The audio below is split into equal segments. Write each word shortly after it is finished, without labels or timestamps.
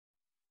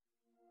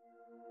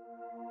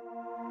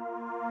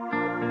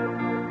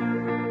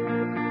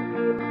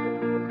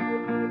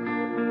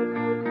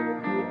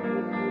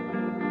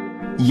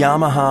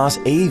Yamaha's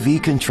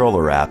AV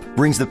Controller App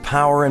brings the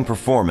power and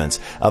performance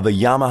of a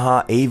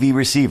Yamaha AV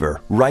receiver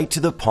right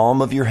to the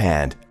palm of your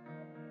hand.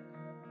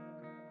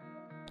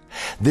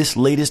 This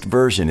latest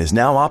version is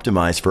now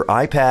optimized for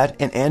iPad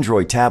and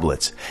Android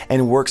tablets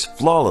and works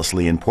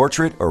flawlessly in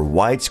portrait or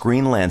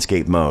widescreen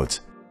landscape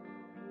modes.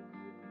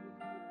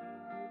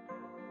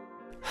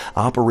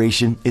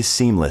 Operation is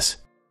seamless.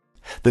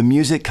 The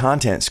music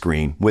content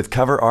screen with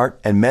cover art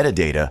and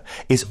metadata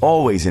is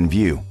always in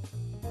view,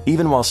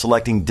 even while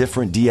selecting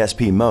different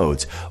DSP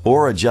modes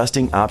or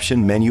adjusting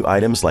option menu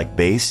items like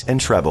bass and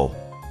treble.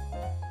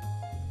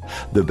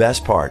 The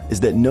best part is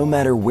that no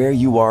matter where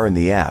you are in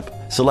the app,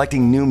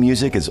 selecting new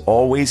music is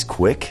always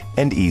quick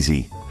and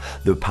easy.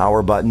 The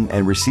power button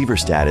and receiver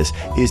status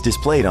is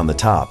displayed on the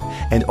top,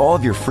 and all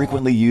of your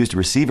frequently used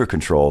receiver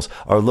controls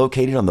are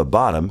located on the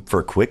bottom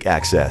for quick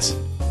access.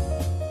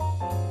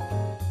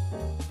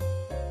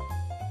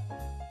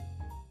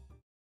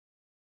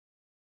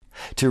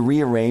 To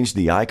rearrange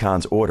the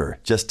icon's order,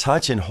 just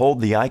touch and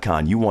hold the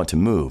icon you want to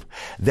move,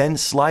 then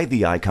slide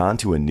the icon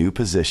to a new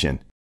position.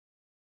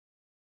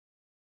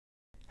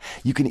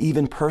 You can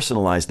even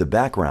personalize the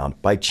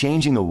background by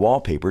changing the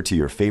wallpaper to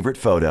your favorite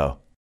photo.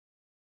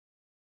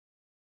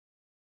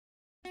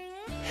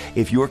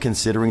 If you're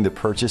considering the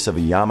purchase of a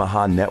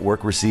Yamaha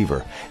network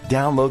receiver,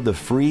 download the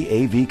free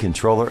AV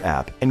Controller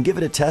app and give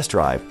it a test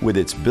drive with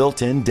its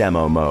built-in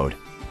demo mode.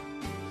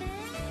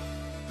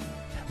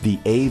 The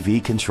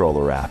AV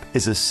Controller app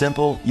is a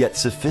simple yet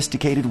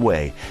sophisticated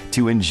way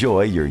to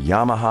enjoy your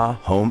Yamaha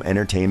home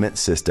entertainment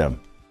system.